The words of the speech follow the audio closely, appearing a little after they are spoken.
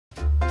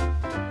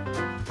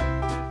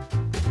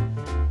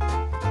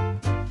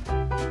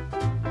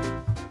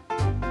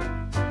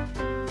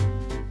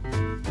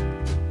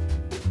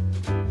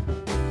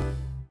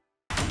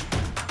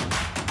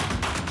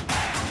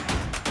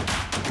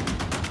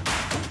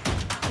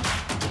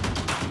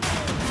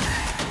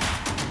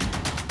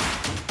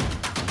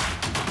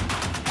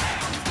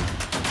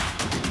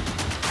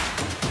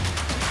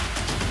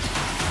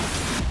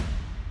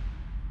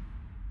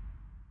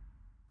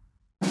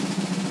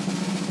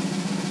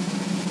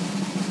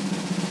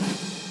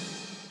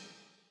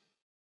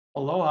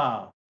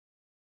Aloha.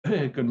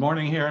 Good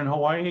morning here in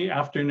Hawaii,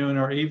 afternoon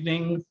or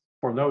evening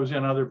for those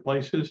in other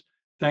places.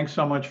 Thanks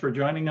so much for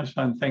joining us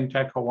on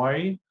ThinkTech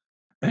Hawaii.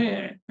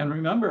 And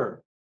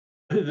remember,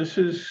 this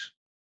is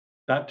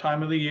that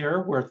time of the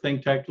year where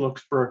ThinkTech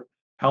looks for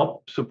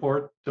help,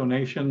 support,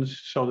 donations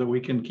so that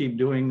we can keep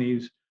doing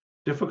these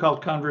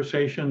difficult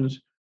conversations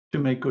to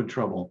make good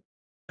trouble.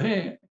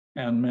 And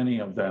many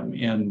of them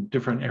in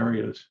different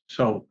areas.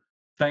 So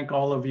thank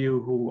all of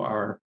you who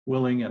are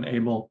willing and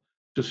able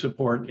to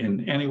support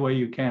in any way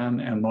you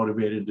can and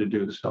motivated to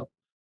do so.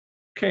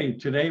 Okay,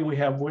 today we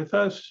have with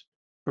us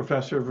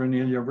Professor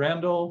Vernellia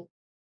Randall,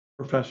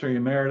 Professor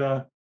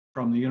Emerita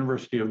from the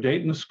University of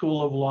Dayton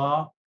School of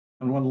Law,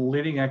 and one of the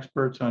leading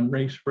experts on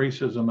race,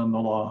 racism, and the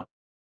law.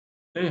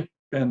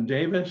 Ben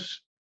Davis,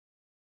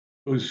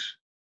 who's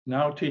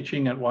now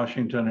teaching at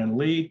Washington and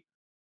Lee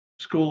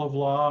School of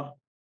Law,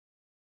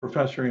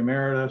 Professor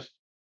Emeritus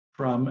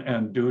from,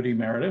 and Dude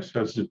Emeritus,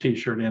 as the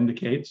t-shirt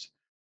indicates,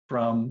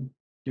 from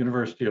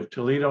University of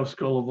Toledo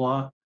School of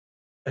Law,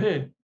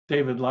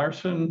 David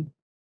Larson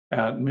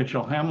at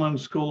Mitchell Hamlin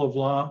School of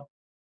Law,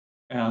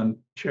 and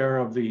chair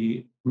of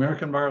the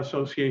American Bar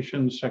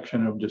Association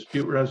section of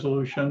dispute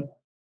resolution,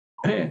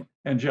 and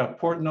Jeff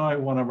Portnoy,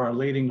 one of our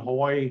leading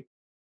Hawaii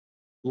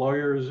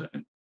lawyers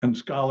and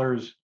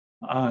scholars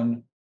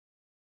on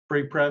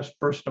free press,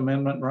 First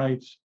Amendment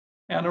rights,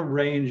 and a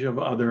range of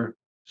other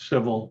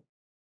civil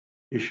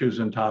issues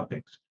and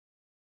topics.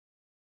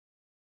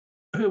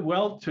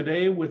 Well,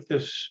 today with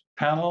this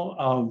panel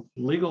of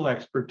legal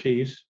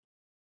expertise,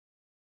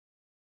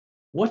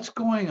 what's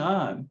going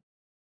on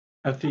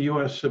at the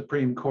US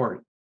Supreme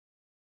Court?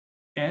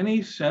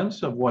 Any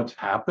sense of what's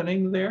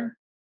happening there?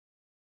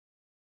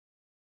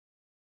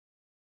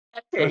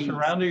 Professor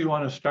Randall, you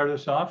want to start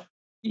us off?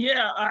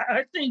 Yeah,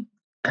 I think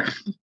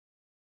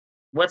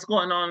what's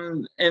going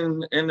on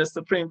in the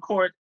Supreme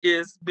Court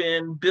has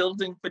been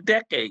building for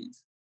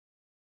decades.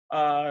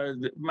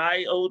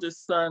 My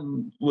oldest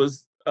son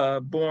was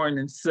born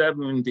in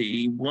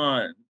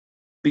 71,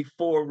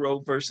 before Roe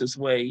versus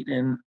Wade,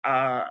 and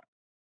I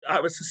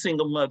was a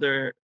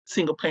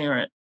single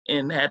parent,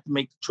 and had to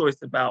make the choice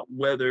about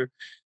whether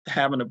to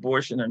have an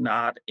abortion or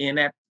not. And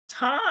at the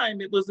time,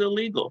 it was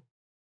illegal.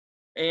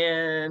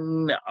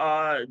 And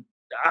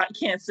I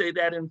can't say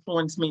that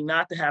influenced me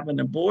not to have an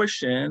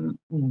abortion,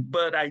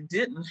 but I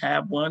didn't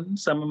have one.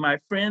 Some of my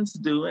friends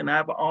do, and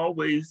I've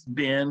always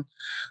been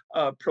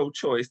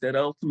pro-choice, that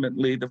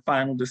ultimately the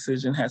final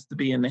decision has to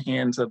be in the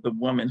hands of the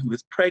woman who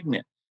is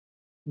pregnant.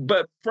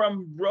 But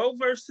from Roe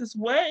versus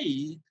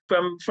Wade,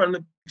 from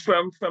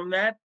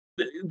that,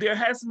 there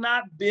has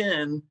not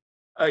been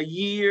a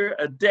year,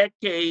 a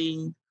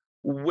decade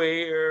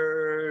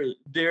where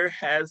there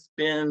has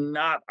been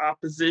not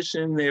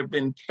opposition. There have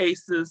been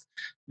cases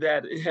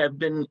that have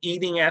been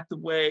eating at the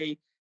way,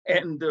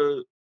 and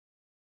the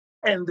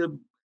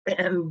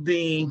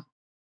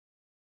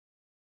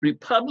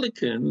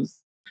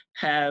Republicans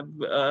have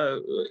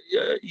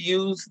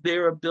used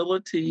their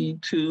ability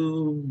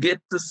to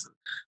get the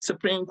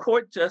Supreme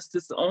Court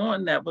justice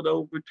on that would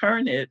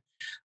overturn it.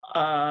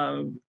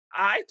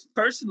 I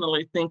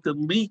personally think the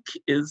leak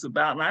is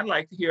about, and I'd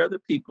like to hear other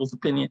people's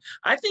opinion,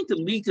 I think the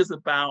leak is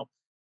about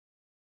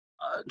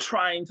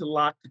trying to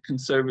lock the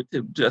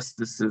conservative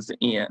justices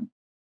in.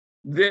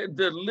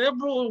 The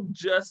liberal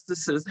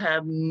justices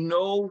have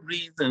no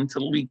reason to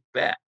leak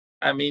back.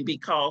 I mean,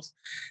 because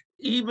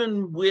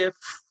even with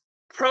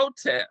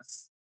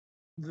protests,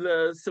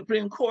 the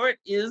Supreme Court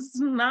is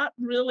not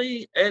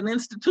really an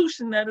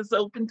institution that is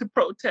open to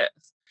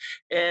protest.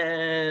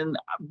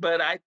 But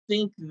I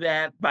think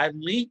that by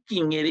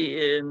leaking it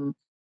in,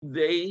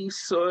 they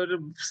sort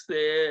of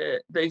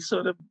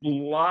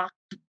blocked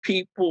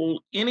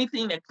people.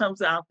 Anything that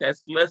comes out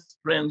that's less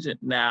stringent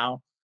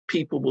now,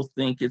 people will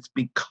think it's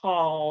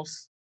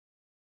because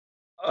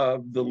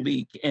of the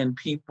leak, and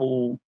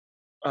people,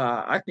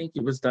 I think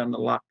it was done to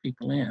lock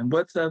people in.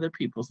 What's other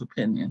people's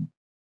opinion?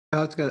 I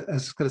was going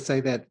to say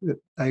that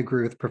I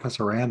agree with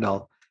Professor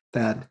Randall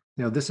that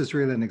this is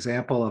really an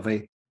example of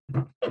an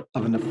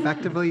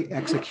effectively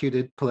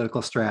executed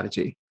political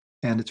strategy,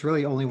 and it's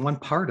really only one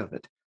part of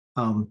it.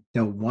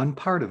 One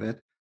part of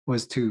it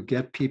was to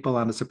get people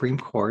on the Supreme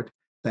Court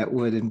that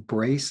would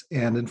embrace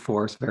and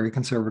enforce very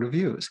conservative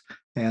views,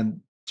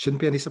 and shouldn't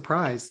be any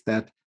surprise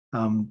that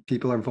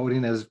people are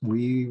voting as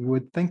we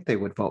would think they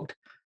would vote.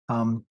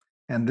 And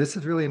this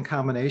is really in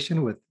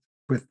combination with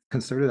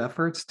concerted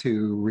efforts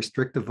to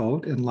restrict the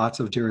vote in lots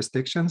of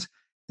jurisdictions.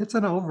 It's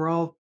an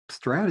overall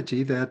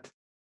strategy that,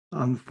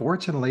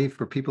 unfortunately,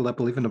 for people that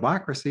believe in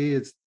democracy,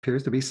 it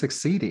appears to be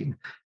succeeding.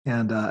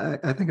 And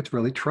I think it's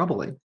really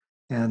troubling.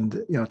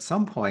 And at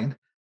some point,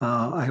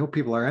 I hope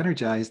people are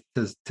energized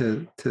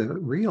to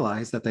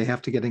realize that they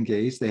have to get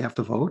engaged, they have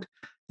to vote,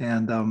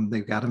 and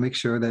they've got to make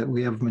sure that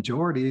we have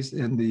majorities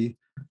in the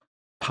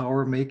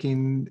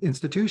power-making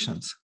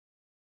institutions.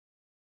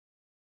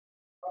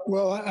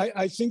 Well,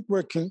 I think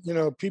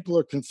people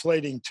are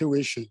conflating two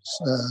issues.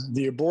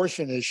 The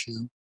abortion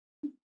issue,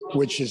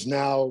 which is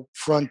now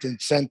front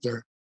and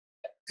center,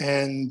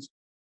 and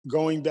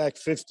going back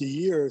 50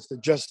 years, the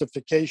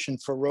justification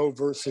for Roe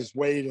versus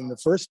Wade in the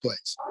first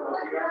place.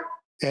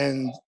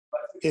 And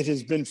it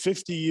has been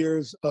 50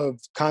 years of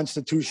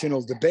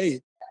constitutional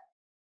debate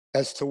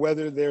as to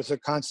whether there's a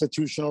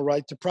constitutional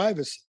right to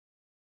privacy.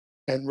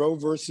 And Roe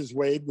versus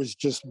Wade was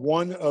just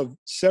one of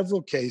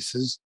several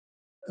cases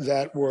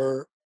that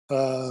were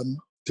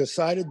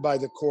decided by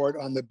the court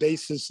on the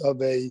basis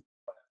of a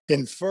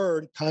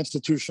inferred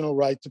constitutional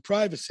right to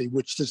privacy,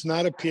 which does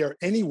not appear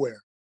anywhere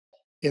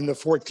in the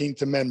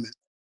 14th Amendment.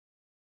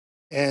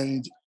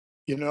 And,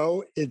 you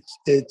know,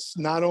 it's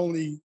not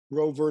only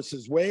Roe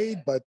versus Wade,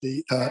 but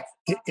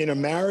in a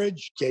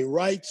marriage, gay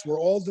rights were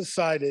all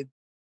decided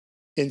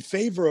in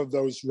favor of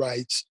those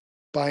rights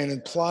by an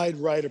implied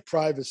right of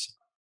privacy.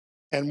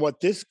 And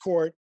what this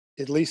court,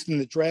 at least in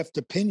the draft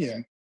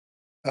opinion,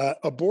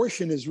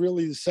 abortion is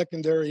really the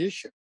secondary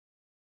issue.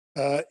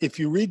 If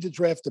you read the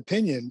draft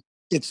opinion,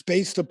 it's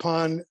based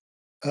upon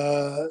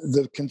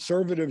the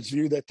conservatives'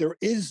 view that there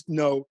is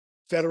no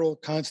federal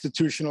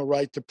constitutional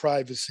right to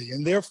privacy.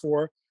 And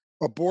therefore,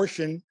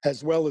 abortion,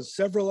 as well as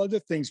several other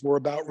things we're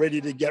about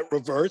ready to get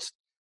reversed,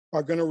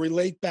 are going to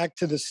relate back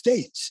to the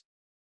states.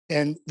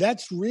 And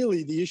that's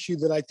really the issue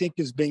that I think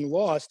is being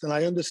lost. And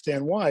I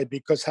understand why,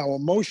 because how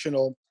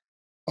emotional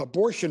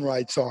abortion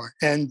rights are.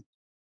 And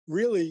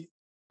really,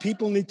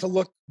 people need to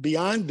look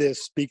beyond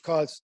this,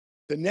 because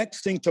the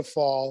next thing to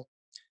fall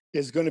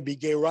is going to be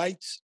gay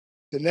rights.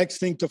 The next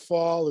thing to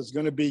fall is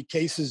going to be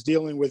cases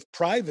dealing with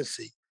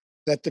privacy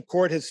that the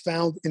court has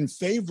found in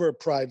favor of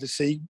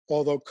privacy,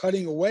 although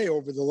cutting away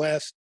over the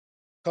last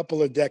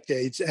couple of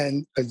decades.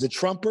 And the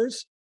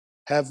Trumpers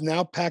have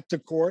now packed the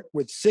court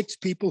with 6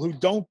 people who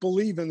don't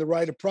believe in the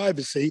right of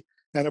privacy,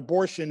 and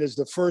abortion is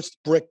the first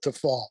brick to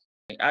fall.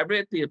 I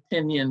read the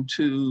opinion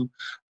to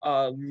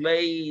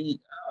lay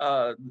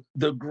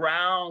the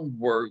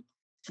groundwork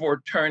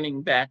for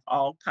turning back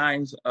all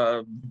kinds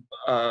of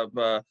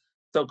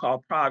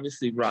so-called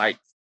privacy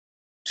rights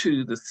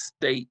to the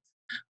states.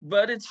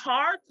 But it's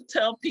hard to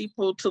tell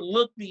people to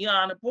look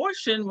beyond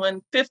abortion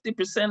when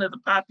 50% of the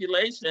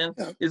population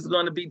is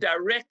going to be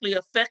directly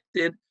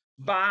affected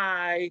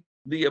by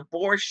the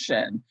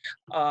abortion.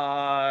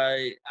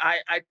 I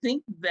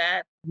think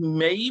that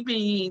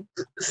maybe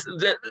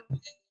that.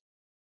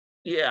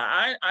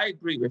 Yeah, I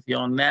agree with you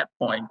on that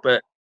point,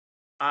 but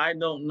I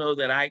don't know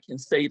that I can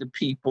say to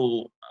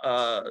people,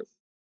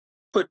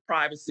 put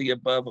privacy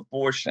above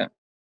abortion.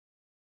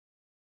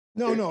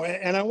 No,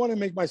 and I want to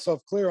make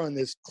myself clear on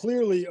this.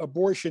 Clearly,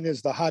 abortion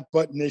is the hot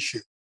button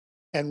issue,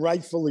 and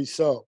rightfully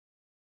so.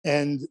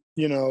 And,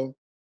 you know,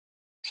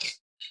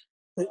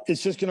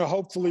 it's just going to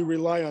hopefully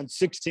rely on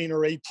 16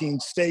 or 18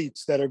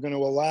 states that are going to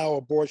allow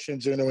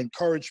abortions and to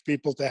encourage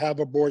people to have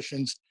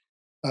abortions.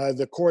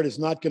 The court is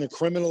not going to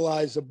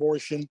criminalize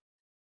abortion.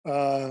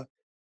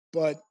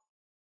 But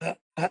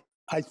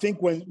I think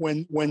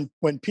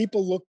when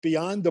people look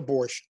beyond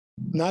abortion,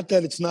 not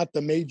that it's not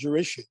the major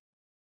issue,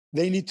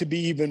 they need to be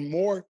even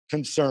more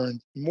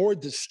concerned, more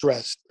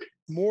distressed,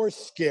 more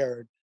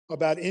scared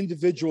about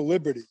individual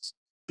liberties,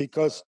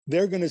 because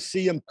they're going to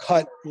see them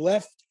cut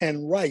left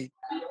and right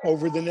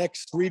over the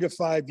next 3 to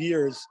 5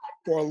 years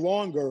or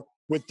longer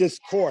with this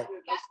court.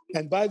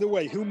 And by the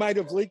way, who might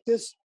have leaked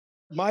this?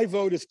 My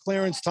vote is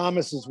Clarence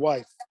Thomas's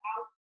wife.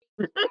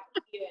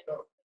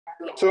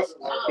 So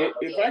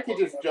if I could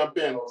just jump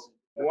in,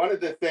 one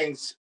of the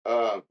things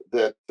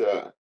that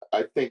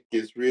I think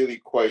is really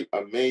quite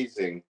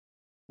amazing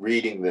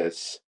reading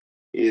this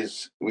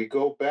is we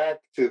go back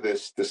to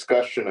this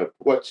discussion of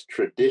what's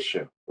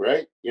tradition,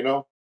 right? You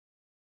know,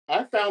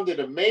 I found it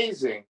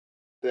amazing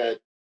that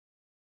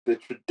the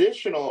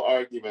traditional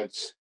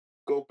arguments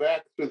go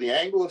back through the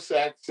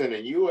Anglo-Saxon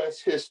and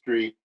U.S.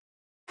 history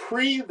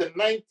pre the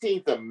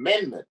 19th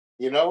Amendment,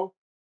 you know,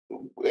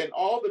 in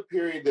all the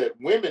period that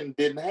women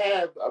didn't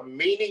have a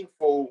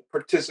meaningful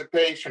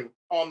participation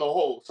on the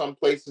whole, some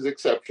places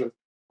exceptions,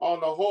 on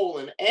the whole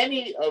in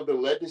any of the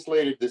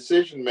legislative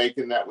decision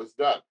making that was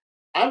done.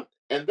 And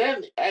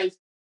then as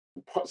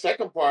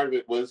second part of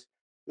it was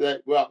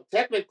that, well,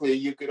 technically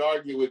you could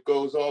argue it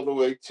goes all the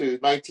way to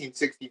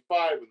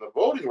 1965 in the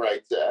Voting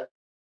Rights Act,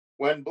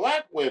 when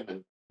Black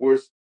women were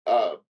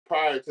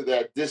prior to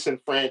that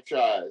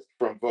disenfranchised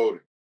from voting.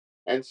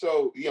 And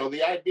so, you know,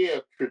 the idea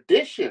of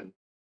tradition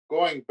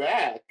going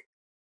back,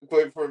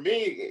 for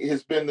me,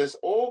 has been this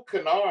old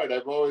canard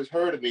I've always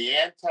heard in the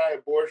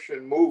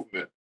anti-abortion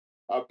movement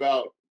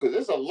about, because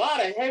there's a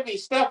lot of heavy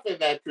stuff in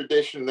that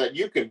tradition that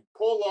you can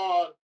pull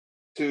on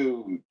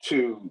to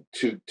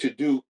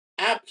do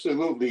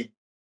absolutely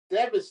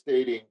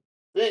devastating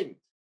things.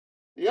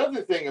 The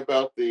other thing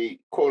about the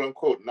quote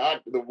unquote,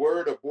 not the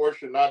word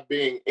abortion not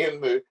being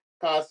in the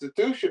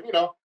Constitution, you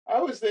know, I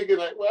was thinking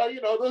like, well,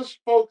 you know, those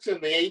folks in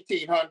the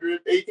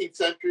 18th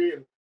century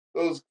and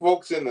those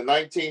folks in the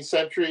 19th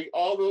century,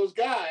 all those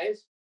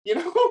guys, you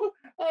know,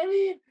 I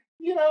mean,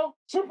 you know,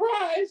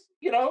 surprise,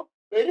 you know,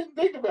 they didn't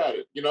think about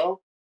it, you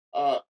know.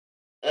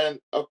 And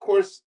of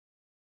course,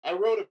 I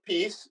wrote a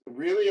piece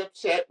really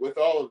upset with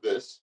all of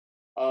this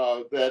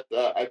that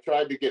I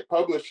tried to get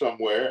published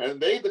somewhere, and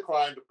they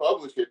declined to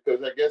publish it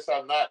because I guess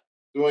I'm not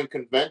doing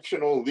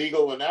conventional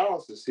legal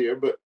analysis here.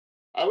 But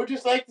I would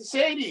just like to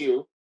say to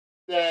you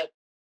that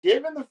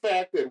given the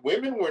fact that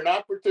women were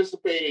not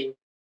participating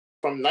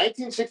from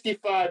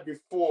 1965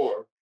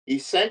 before,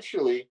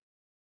 essentially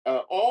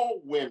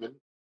all women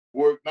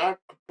were not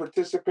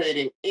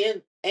participating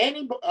in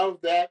any of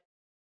that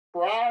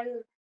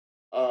prior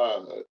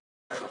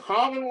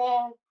common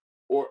law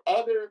or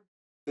other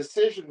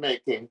decision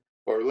making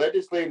or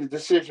legislative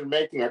decision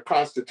making or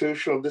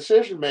constitutional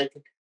decision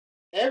making.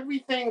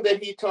 Everything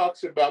that he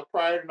talks about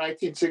prior to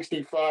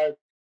 1965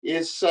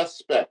 is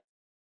suspect.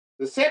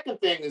 The second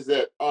thing is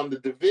that on the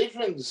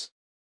divisions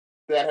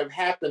that have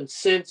happened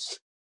since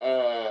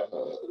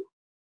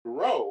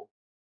Roe,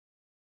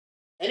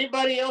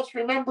 anybody else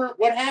remember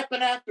what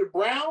happened after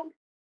Brown?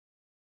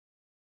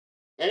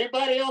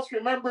 Anybody else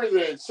remember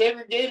the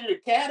segregated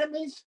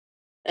academies?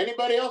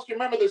 Anybody else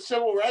remember the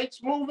civil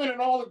rights movement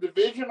and all the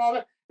division, all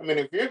that? I mean,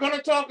 if you're going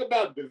to talk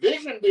about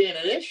division being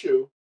an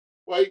issue,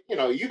 well,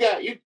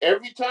 you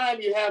every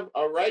time you have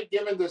a right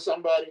given to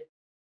somebody,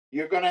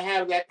 you're going to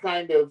have that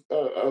kind of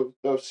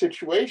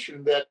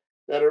situation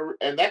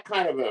and that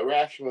kind of a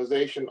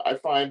rationalization I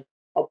find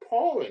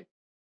appalling.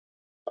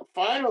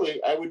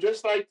 Finally, I would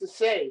just like to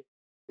say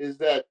is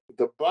that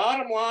the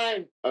bottom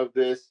line of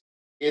this,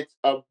 it's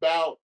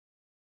about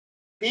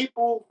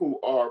people who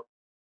are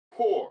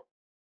poor.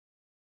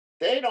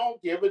 They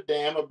don't give a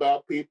damn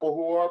about people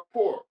who are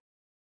poor.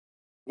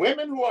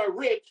 Women who are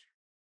rich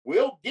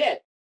will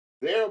get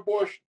their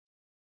abortion.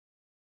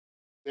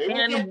 They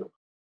will get them.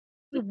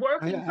 The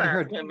working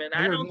class women.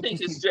 I don't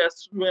think it's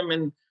just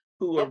women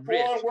who are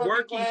rich.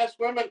 Working class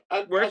women.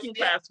 Working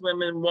class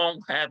women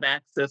won't have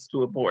access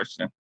to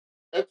abortion.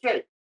 That's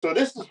right. So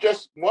this is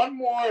just one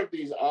more of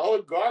these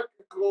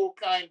oligarchical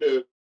kind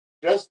of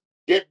just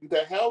get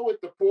the hell with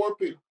the poor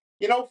people.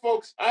 You know,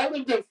 folks, I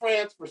lived in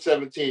France for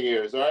 17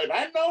 years, all right?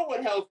 I know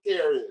what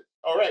healthcare is,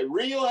 all right?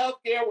 Real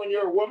healthcare when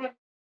you're a woman.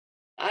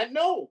 I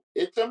know.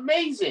 It's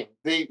amazing,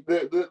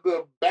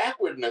 the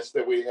backwardness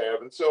that we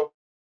have. And so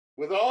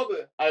with all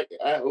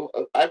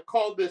I've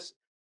called this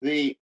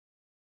the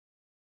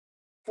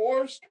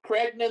forced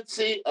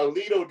pregnancy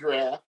Alito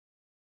draft,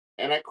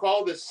 and I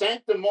call this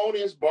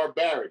sanctimonious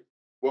barbarity,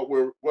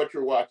 what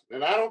you're watching.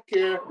 And I don't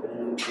care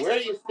where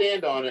you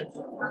stand on it.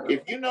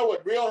 If you know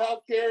what real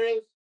healthcare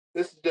is,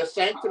 this is just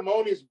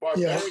sanctimonious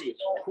barbarity. Yeah.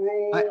 It's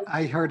cruel.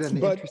 I heard an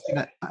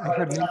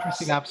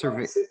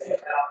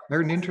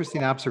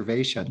interesting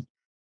observation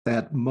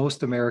that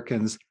most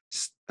Americans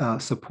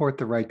support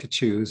the right to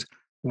choose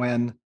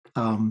when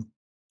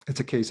it's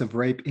a case of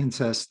rape,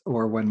 incest,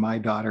 or when my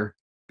daughter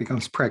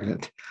becomes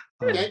pregnant.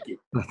 Thank you.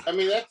 I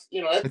mean, that's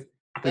I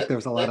think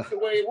there's a lot of the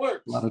way it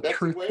works. A lot of that's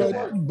truth the way to it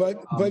that.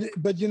 works.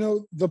 But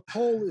the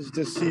poll is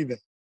deceiving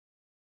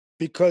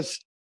because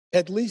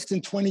at least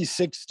in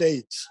 26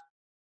 states,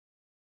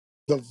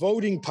 the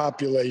voting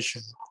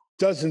population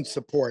doesn't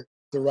support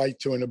the right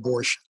to an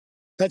abortion.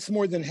 That's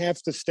more than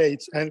half the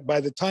states, and by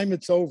the time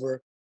it's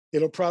over,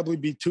 it'll probably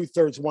be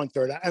 2/3,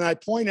 1/3. And I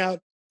point out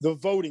the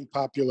voting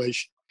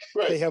population.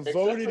 Right. They have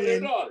voted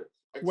in. For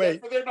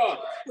their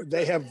daughters.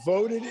 They have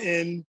voted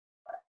in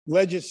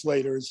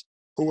legislators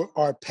who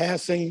are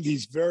passing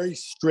these very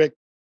strict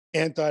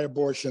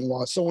anti-abortion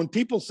laws. So when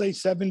people say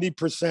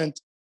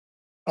 70%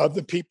 of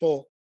the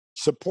people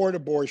support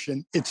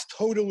abortion, it's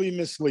totally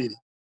misleading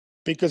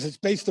because it's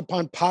based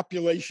upon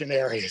population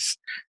areas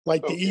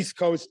like the East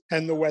Coast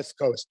and the West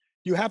Coast.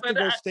 You have to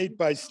go state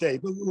by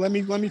state. But let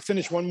me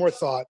finish one more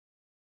thought.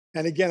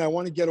 And again, I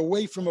want to get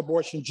away from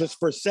abortion just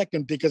for a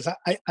second because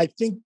I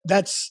think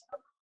that's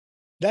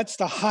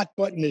the hot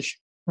button issue.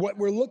 What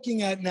we're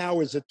looking at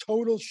now is a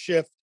total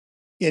shift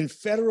in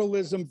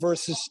federalism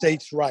versus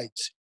states'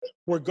 rights.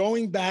 We're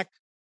going back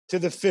to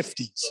the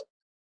 50s.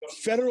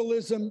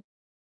 Federalism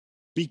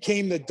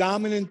became the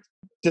dominant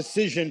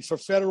decision for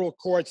federal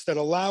courts that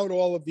allowed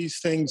all of these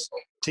things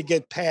to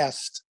get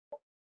passed.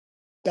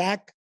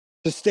 Back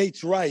to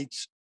states'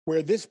 rights,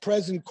 where this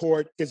present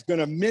court is going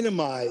to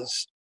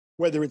minimize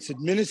whether it's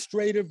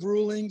administrative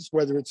rulings,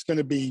 whether it's going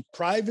to be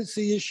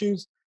privacy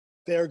issues.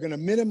 They're going to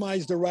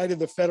minimize the right of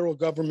the federal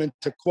government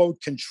to,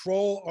 quote,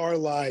 control our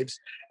lives,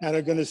 and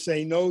are going to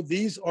say, no,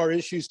 these are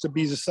issues to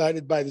be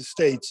decided by the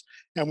states.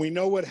 And we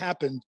know what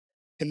happened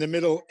in the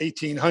middle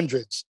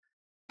 1800s.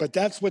 But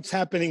that's what's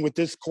happening with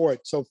this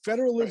court. So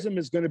federalism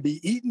is going to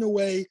be eaten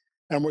away,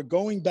 and we're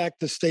going back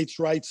to states'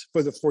 rights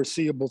for the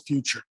foreseeable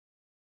future.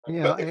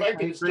 Yeah, But if I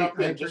could just jump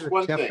in, just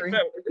one thing.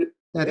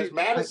 There's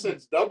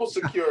Madison's double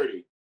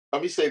security.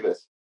 Let me say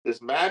this.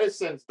 There's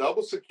Madison's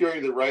double security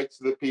of the rights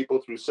of the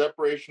people through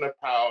separation of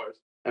powers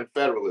and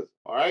federalism.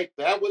 All right,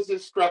 that was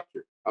his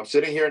structure. I'm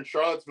sitting here in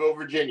Charlottesville,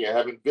 Virginia,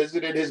 having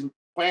visited his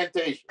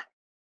plantation.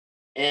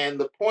 And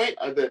the point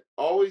that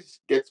always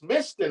gets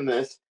missed in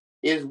this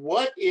is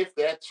what if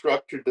that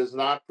structure does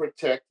not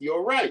protect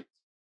your rights?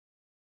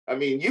 I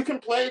mean, you can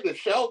play the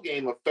shell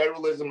game of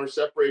federalism or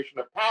separation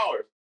of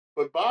powers,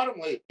 but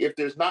bottomly, if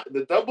there's not,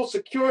 the double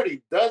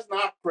security does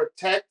not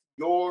protect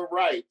your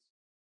rights,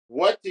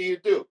 what do you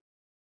do?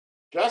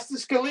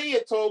 Justice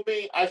Scalia told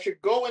me I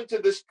should go into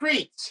the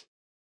streets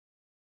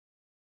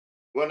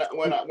when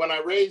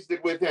I raised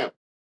it with him.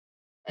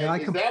 Yeah,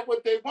 And is that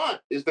what they want?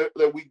 Is that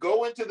we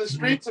go into the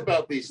streets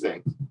about these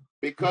things?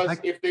 Because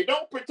if they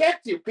don't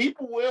protect you,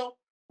 people will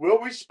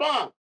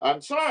respond.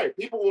 I'm sorry,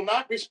 people will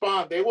not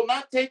respond. They will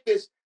not take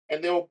this,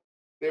 and there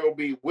will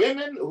be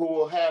women who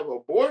will have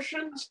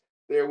abortions.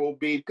 There will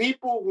be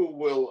people who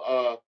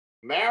will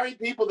marry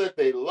people that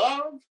they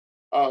love.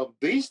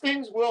 These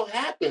things will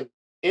happen,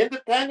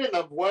 independent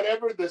of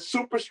whatever the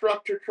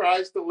superstructure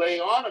tries to lay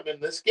on them in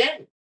this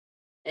game.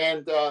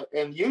 And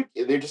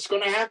they're just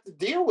going to have to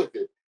deal with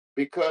it,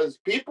 because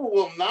people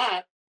will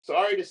not,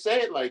 sorry to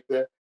say it like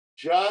that,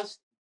 just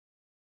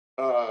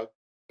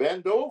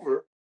bend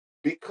over,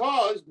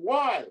 because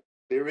why?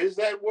 There is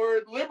that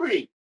word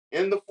liberty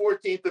in the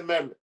 14th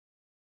Amendment.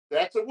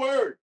 That's a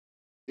word.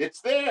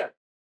 It's there.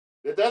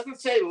 It doesn't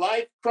say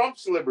life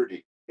trumps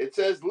liberty. It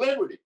says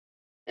liberty.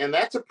 And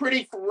that's a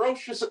pretty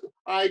ferocious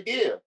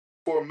idea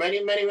for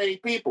many, many, many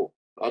people.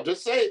 I'll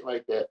just say it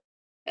like that.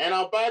 And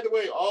by the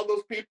way, all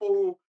those people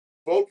who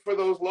vote for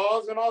those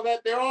laws and all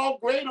that, they're all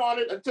great on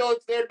it until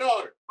it's their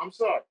daughter. I'm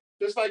sorry.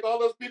 Just like all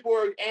those people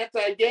were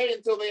anti-gay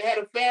until they had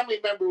a family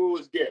member who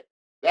was gay.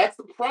 That's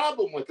the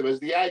problem with them, is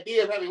the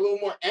idea of having a little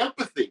more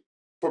empathy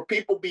for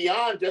people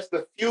beyond just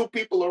a few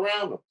people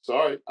around them.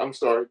 Sorry, I'm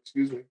sorry.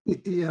 Excuse me.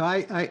 Yeah,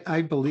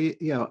 I believe,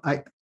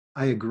 I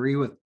agree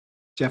with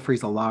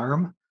Jeffrey's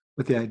alarm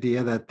with the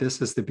idea that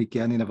this is the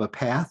beginning of a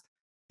path,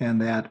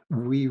 and that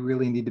we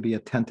really need to be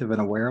attentive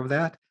and aware of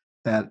that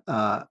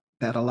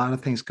a lot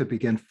of things could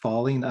begin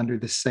falling under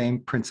the same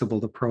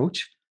principled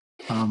approach,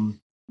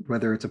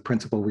 whether it's a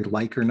principle we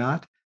like or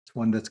not. It's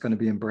one that's going to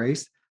be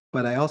embraced.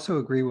 But I also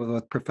agree with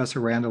what Professor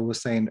Randall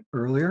was saying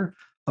earlier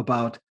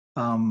about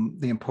the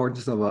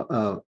importance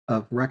of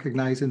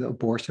recognizing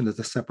abortion as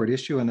a separate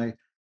issue. And I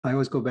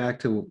always go back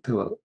to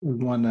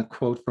one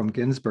quote from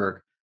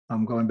Ginsburg,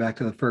 going back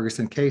to the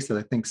Ferguson case, that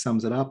I think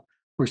sums it up,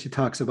 where she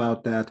talks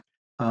about that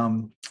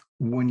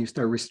when you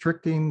start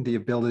restricting the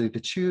ability to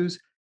choose,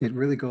 it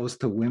really goes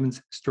to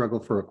women's struggle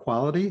for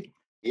equality.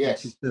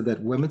 Yes. And she said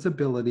that women's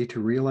ability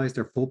to realize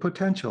their full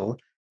potential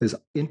is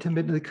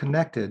intimately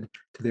connected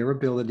to their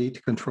ability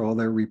to control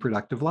their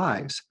reproductive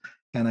lives.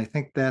 And I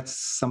think that's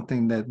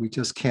something that we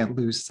just can't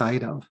lose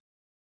sight of.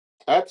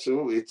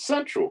 Absolutely. It's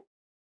central.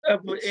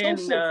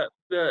 The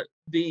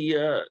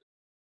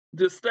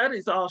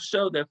studies all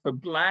show that for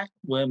Black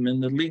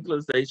women, the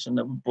legalization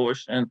of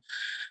abortion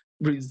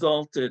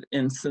resulted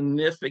in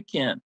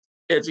significant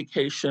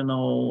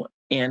educational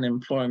and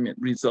employment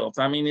results.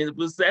 I mean, it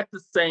was at the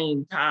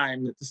same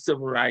time that the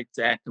Civil Rights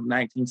Act of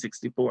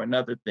 1964 and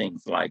other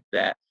things like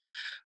that.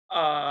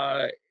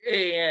 But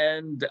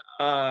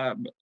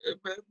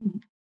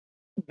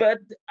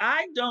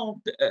I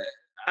don't,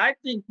 I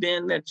think,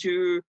 Ben, I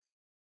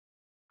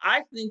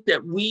think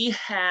that we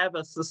have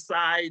a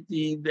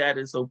society that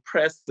is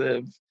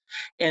oppressive,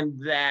 and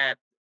that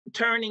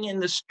turning in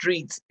the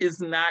streets is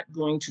not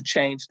going to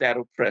change that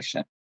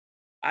oppression.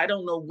 I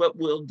don't know what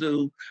we'll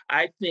do.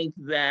 I think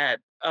that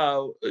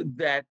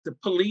that the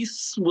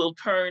police will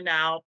turn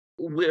out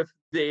with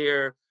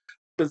their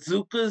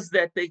bazookas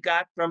that they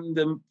got from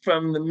the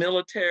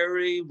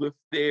military, with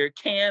their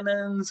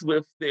cannons,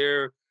 with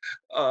their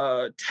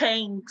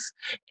tanks,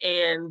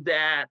 and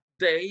that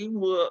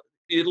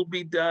it'll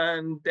be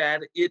done,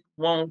 that it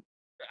won't.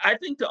 I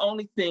think the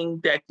only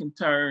thing that can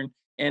turn,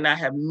 and I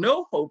have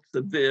no hopes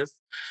of this,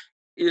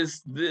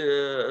 is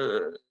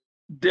the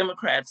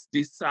Democrats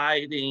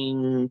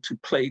deciding to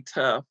play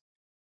tough,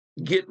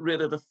 get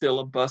rid of the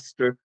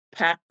filibuster,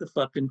 pack the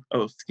fucking,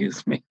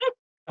 excuse me.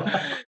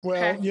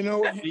 Well, pack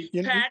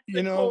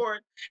the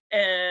court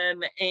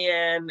and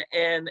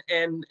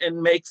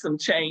make some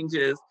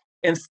changes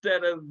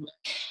instead of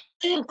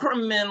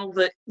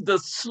incremental, the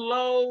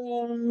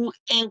slow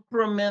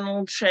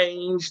incremental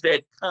change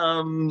that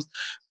comes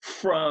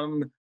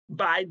from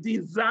by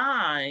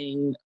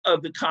design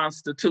of the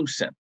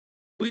Constitution.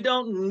 We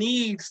don't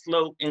need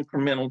slow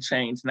incremental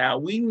change now.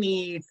 We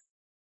need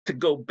to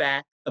go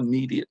back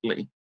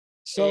immediately.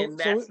 And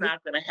that's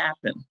not going to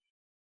happen.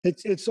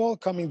 It's all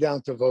coming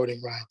down to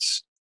voting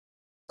rights.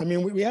 I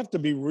mean, we have to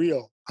be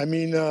real. I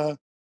mean,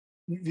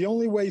 the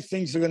only way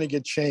things are going to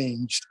get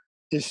changed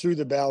is through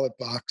the ballot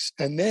box.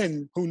 And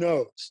then who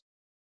knows?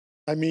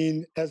 I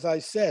mean, as I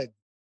said,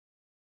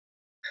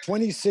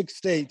 26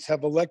 states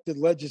have elected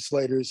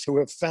legislators who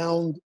have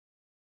found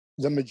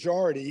the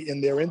majority in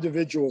their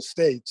individual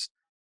states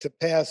to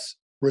pass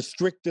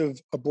restrictive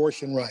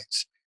abortion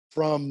rights,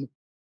 from,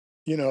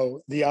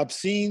 the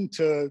obscene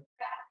to,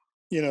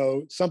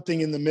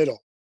 something in the middle.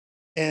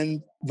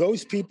 And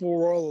those people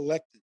were all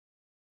elected.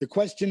 The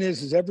question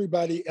is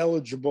everybody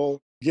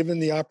eligible, given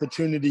the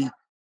opportunity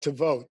to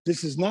vote?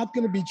 This is not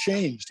going to be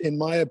changed, in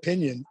my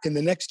opinion, in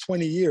the next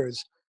 20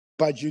 years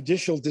by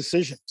judicial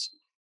decisions.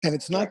 And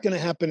it's not going to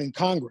happen in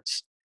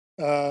Congress.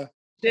 Then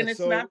it's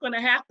not going to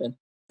happen,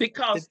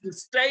 because the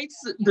states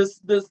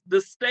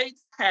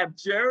have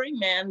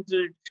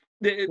gerrymandered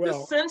The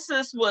Well-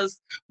 census was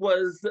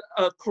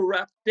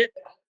corrupted,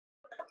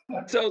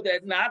 so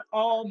that not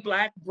all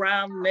Black,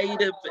 Brown,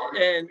 Native,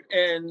 and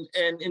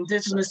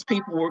Indigenous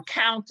people were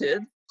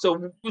counted. So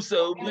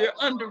we're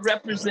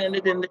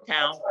underrepresented in the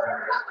count.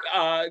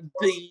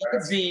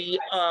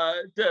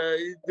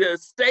 The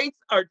states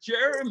are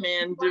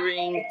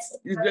gerrymandering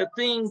the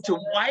thing to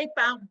wipe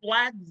out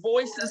Black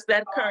voices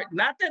that current.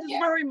 Not that it's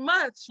very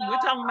much. We're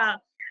talking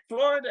about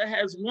Florida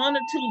has 1 or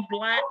 2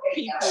 Black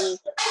people,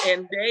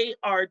 and they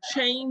are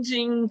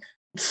changing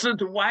so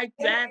to wipe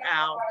that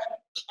out.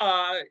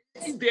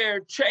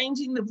 They're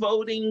changing the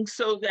voting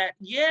so that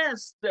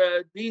yes,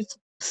 these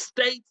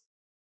states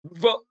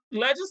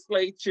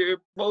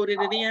legislature voted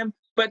it in,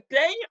 but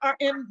they are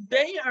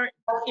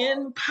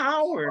in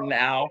power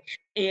now,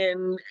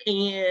 and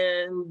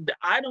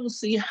I don't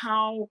see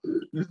how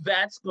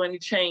that's going to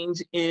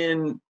change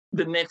in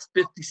the next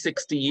 50,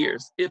 60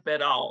 years, if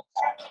at all.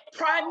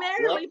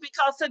 Primarily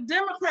because the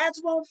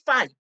Democrats won't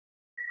fight.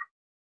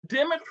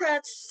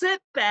 Democrats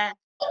sit back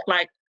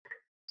like,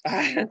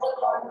 I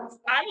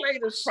lay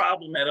this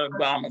problem at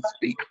Obama's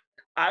feet.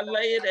 I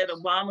lay it at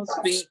Obama's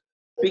feet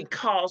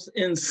because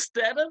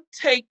instead of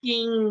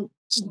taking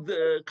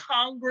the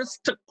Congress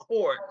to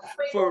court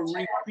for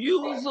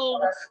refusal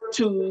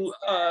to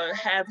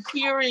have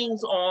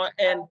hearings on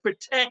and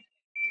protect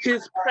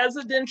his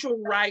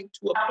presidential right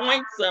to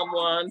appoint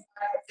someone,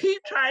 he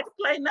tried to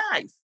play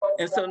nice.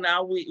 And so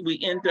now we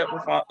end up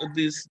with all of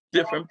these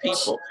different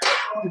people.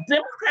 The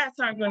Democrats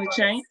aren't going to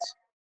change.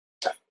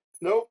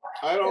 Nope,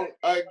 I don't.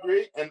 I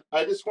agree, and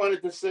I just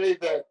wanted to say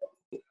that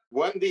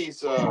when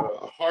these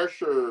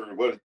harsher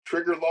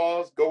trigger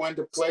laws go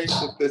into place,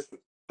 if this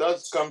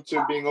does come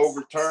to being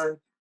overturned,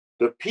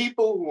 the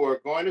people who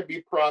are going to be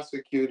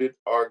prosecuted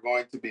are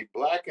going to be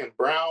Black and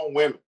brown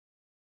women.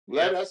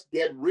 Let us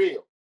get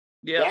real.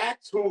 Yeah.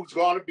 That's who's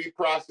going to be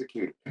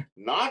prosecuted,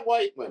 not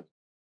white women,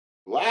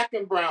 Black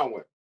and brown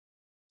women.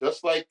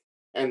 Just like,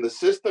 and the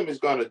system is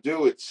going to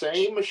do its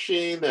same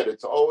machine that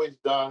it's always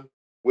done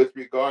with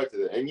regard to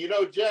that. And you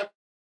know, Jeff,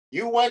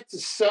 you went to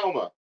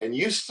Selma and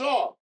you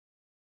saw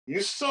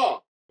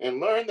and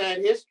learned that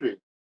history.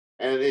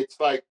 And it's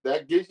like,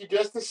 that gives you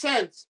just a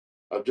sense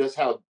of just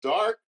how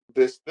dark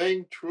this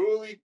thing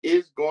truly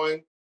is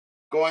going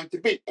to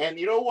be. And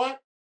you know what?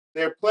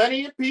 There are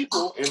plenty of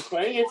people in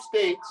plenty of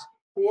states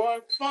who are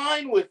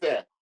fine with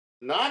that.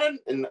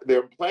 And there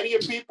are plenty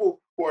of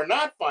people who are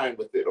not fine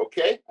with it,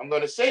 okay? I'm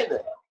going to say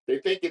that. They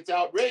think it's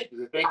outrageous.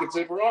 They think it's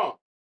wrong.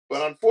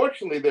 But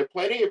unfortunately, there are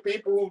plenty of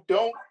people who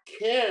don't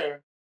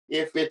care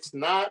if it's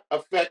not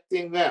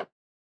affecting them.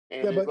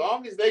 And as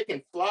long as they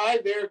can fly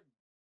their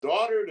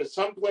daughter to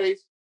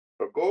someplace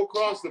or go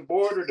across the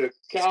border to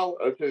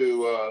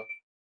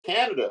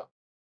Canada,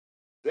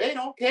 they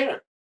don't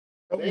care.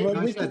 They Well,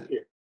 really said- don't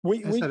care.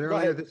 I said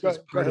earlier, this is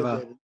part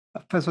of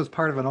this was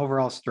part of an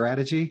overall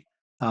strategy.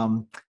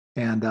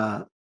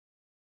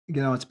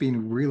 It's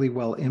being really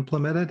well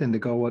implemented. And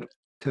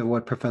to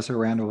what Professor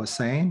Randall was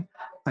saying,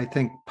 I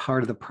think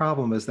part of the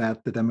problem is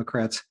that the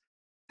Democrats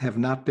have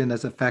not been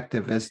as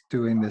effective as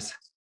doing this,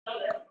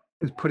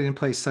 is putting in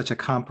place such a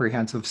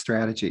comprehensive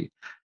strategy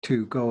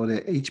to go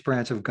to each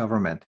branch of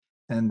government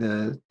and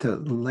to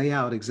lay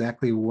out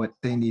exactly what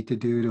they need to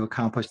do to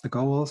accomplish the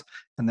goals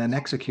and then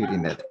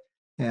executing it.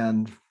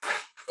 And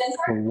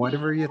for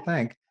whatever you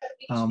think,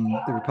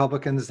 the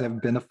Republicans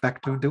have been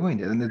effective doing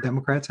it and the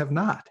Democrats have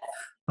not.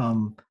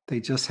 They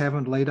just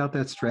haven't laid out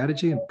that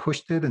strategy and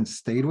pushed it and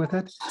stayed with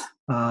it.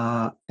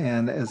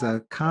 And as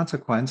a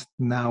consequence,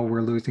 now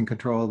we're losing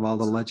control of all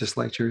the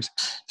legislatures.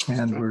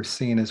 And we're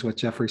seeing, as what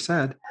Jeffrey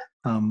said,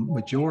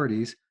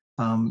 majorities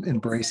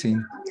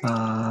embracing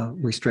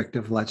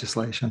restrictive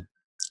legislation.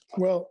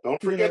 Well,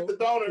 Don't forget the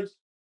donors,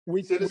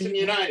 Citizen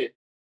United.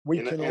 We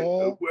can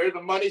all, where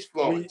the money's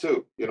flowing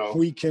too, you know.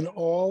 we can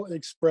all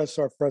express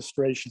our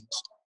frustrations.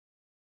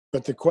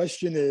 But the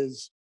question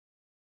is,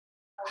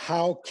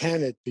 how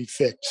can it be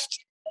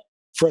fixed?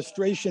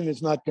 Frustration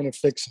is not going to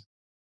fix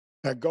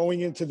it. Going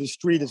into the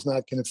street is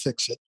not going to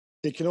fix it.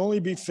 It can only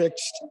be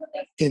fixed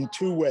in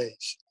 2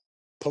 ways: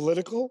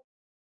 political,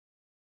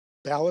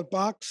 ballot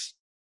box,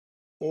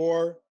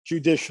 or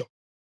judicial.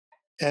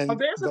 And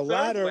there's a the third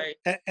latter, way.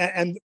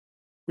 and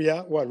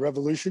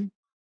revolution?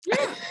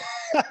 Yeah.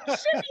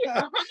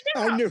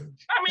 I knew.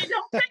 I mean,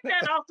 don't take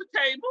that off the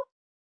table.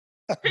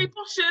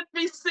 People should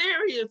be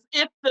serious.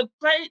 If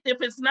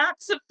it's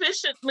not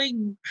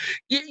sufficiently,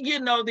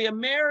 the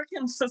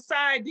American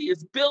society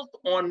is built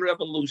on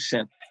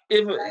revolution.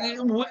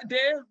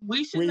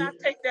 We should not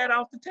take that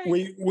off the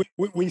table.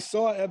 We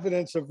saw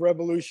evidence of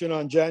revolution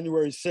on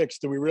January 6th.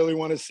 Do we really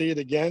want to see it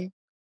again?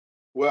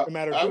 Well, No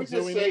matter I who's would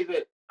just doing say it?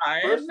 that,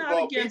 I first am of not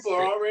all, against people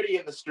are it. already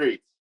in the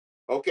streets,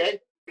 okay?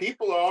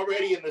 People are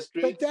already in the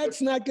streets. But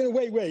that's not going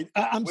to, wait.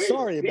 I'm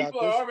sorry about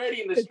People this. are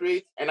already in the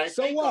streets, and I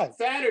So think what? on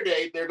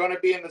Saturday, they're going to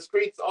be in the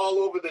streets all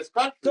over this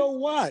country. So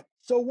what?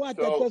 That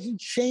doesn't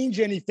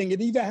change anything.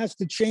 It either has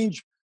to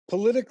change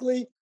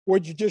politically or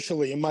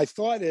judicially. And my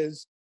thought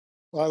is,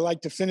 I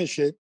like to finish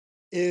it,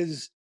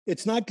 is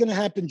it's not going to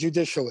happen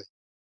judicially.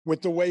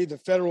 with the way the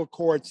federal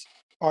courts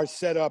are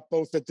set up,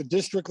 both at the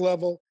district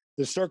level,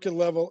 the circuit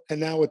level, and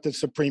now at the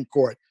Supreme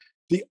Court.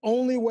 The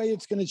only way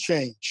it's going to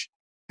change,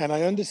 and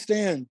I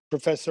understand,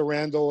 Professor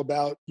Randall,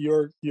 about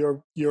your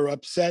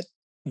upset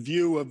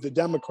view of the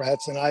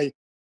Democrats, and I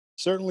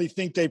certainly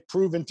think they've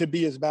proven to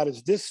be about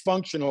as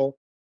dysfunctional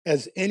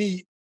as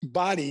any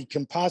body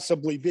can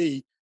possibly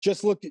be.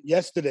 Just look at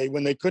yesterday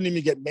when they couldn't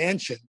even get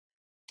Manchin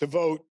to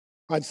vote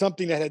on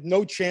something that had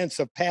no chance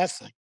of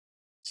passing.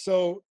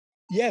 So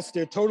yes,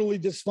 they're totally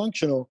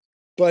dysfunctional,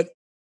 but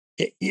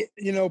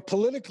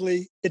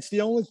politically, it's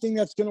the only thing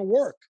that's going to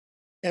work.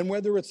 And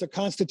whether it's a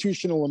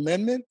constitutional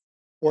amendment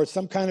or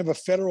some kind of a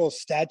federal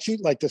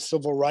statute like the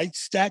Civil Rights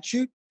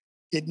Statute,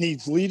 it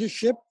needs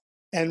leadership.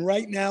 And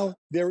right now,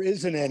 there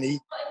isn't any.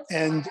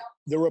 And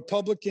the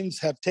Republicans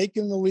have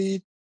taken the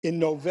lead in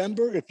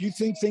November. If you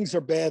think things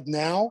are bad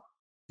now,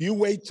 you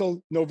wait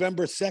till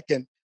November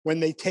 2nd when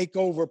they take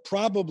over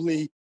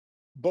probably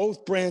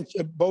both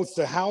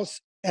the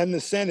House and the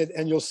Senate,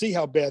 and you'll see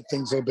how bad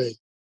things will be.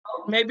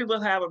 Maybe we'll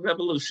have a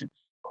revolution.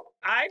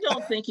 I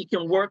don't think it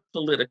can work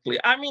politically.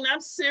 I mean, I'm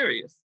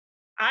serious.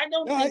 I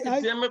don't think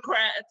the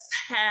Democrats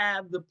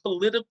have the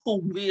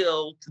political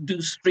will to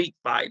do street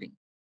fighting.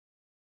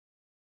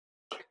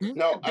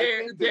 No,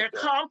 they're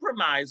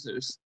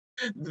compromisers.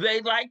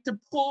 They like to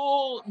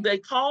they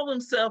call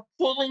themselves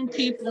pulling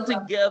people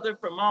together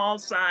from all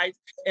sides,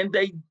 and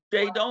they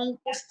don't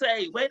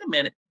say, wait a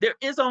minute, there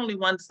is only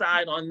one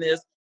side on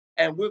this,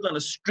 and we're going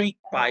to street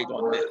fight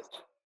on this.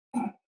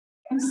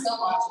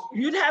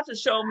 You'd have to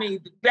show me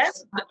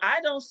I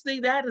don't see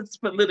that as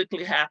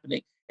politically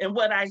happening. And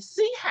what I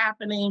see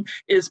happening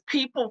is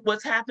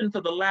what's happened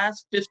for the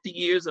last 50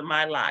 years of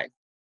my life.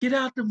 Get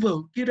out the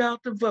vote, get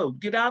out the vote,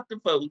 get out the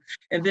vote.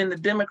 And then the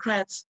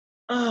Democrats,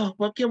 oh,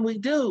 what can we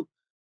do?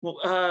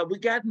 Well, we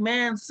got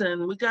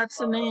Manson, we got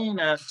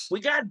Selena,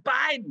 we got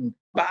Biden.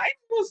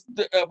 Biden was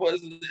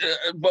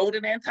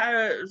voted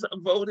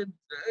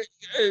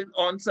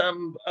on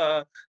some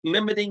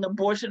limiting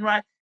abortion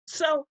rights.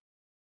 So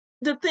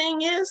the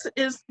thing is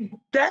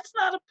that's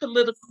not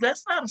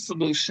a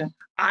solution.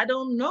 I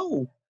don't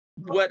know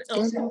what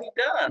else can be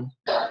done.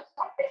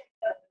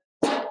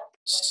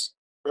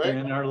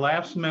 In our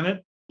last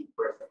minute,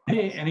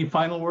 any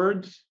final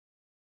words?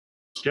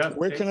 Jeff?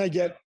 Where can I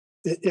get,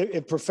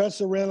 if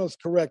Professor Randall's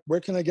correct, where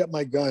can I get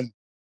my gun?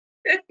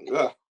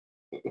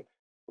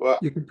 Well,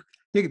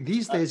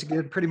 These days you can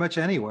get it pretty much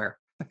anywhere.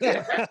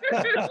 but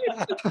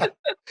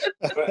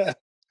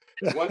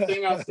one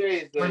thing I'll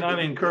say is that We're not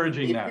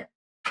encouraging that.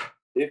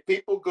 If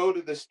people go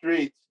to the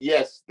streets,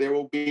 yes, there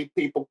will be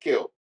people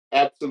killed.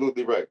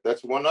 Absolutely right.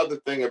 That's one other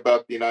thing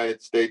about the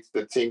United States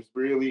that seems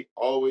really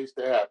always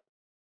to happen.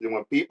 And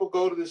when people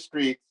go to the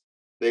streets,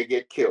 they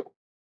get killed.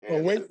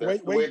 And well,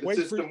 that's the way the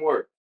system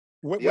works.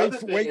 The other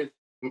thing is,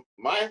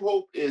 my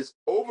hope is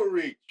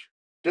overreach.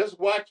 Just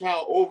watch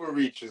how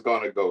overreach is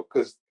going to go.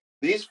 Because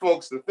these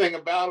folks, the thing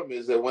about them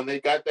is that when they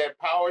got that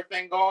power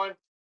thing going,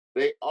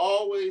 they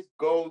always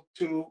go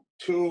too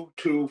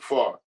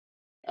far.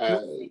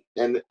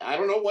 And I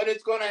don't know when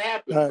it's going to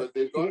happen, but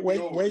there's going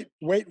to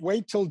be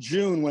wait till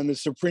June when the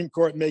Supreme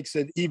Court makes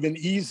it even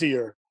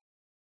easier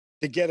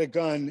to get a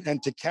gun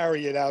and to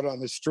carry it out on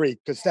the street,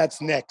 because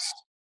that's next.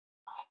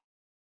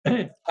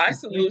 My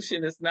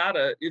solution is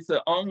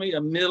only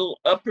a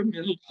upper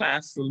middle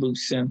class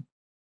solution,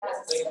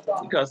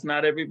 because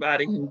not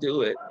everybody can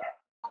do it.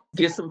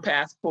 Get some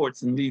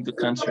passports and leave the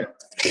country.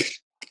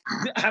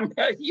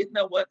 You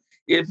know what?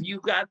 If you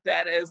got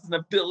that as an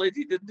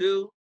ability to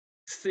do,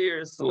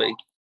 seriously,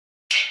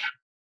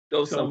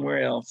 go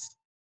somewhere else.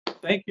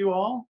 Thank you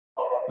all.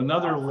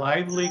 Another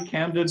lively,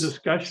 candid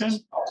discussion.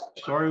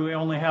 Sorry we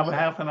only have a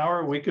half an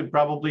hour. We could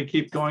probably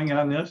keep going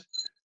on this.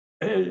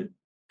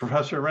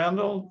 Professor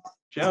Randall,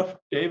 Jeff,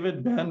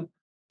 David, Ben,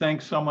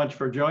 thanks so much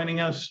for joining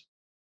us.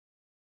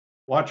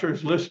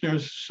 Watchers,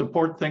 listeners,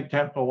 support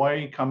ThinkTech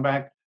Hawaii. Come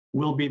back.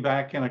 We'll be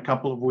back in a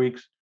couple of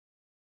weeks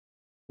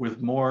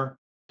with more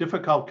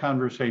difficult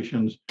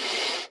conversations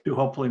to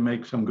hopefully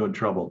make some good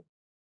trouble.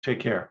 Take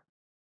care.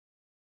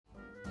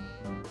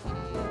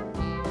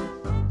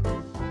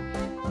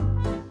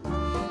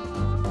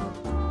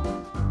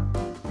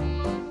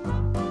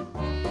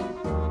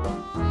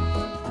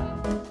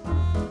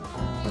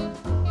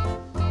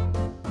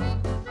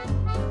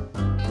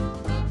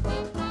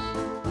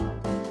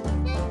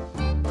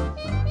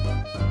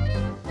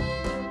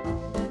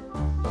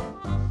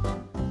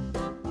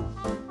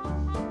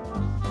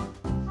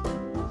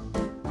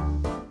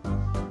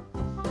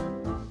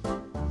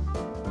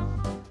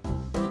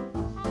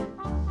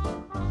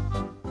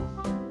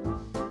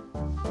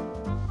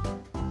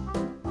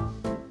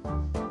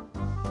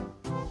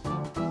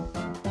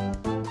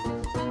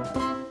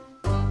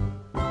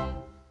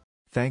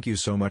 Thank you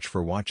so much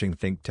for watching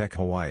ThinkTech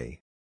Hawaii.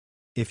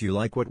 If you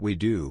like what we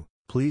do,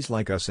 please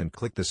like us and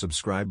click the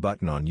subscribe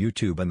button on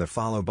YouTube and the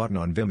follow button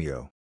on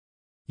Vimeo.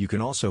 You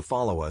can also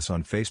follow us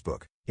on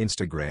Facebook,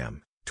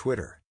 Instagram,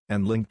 Twitter,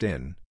 and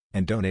LinkedIn,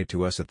 and donate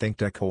to us at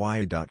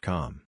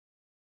thinktechhawaii.com.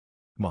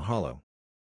 Mahalo.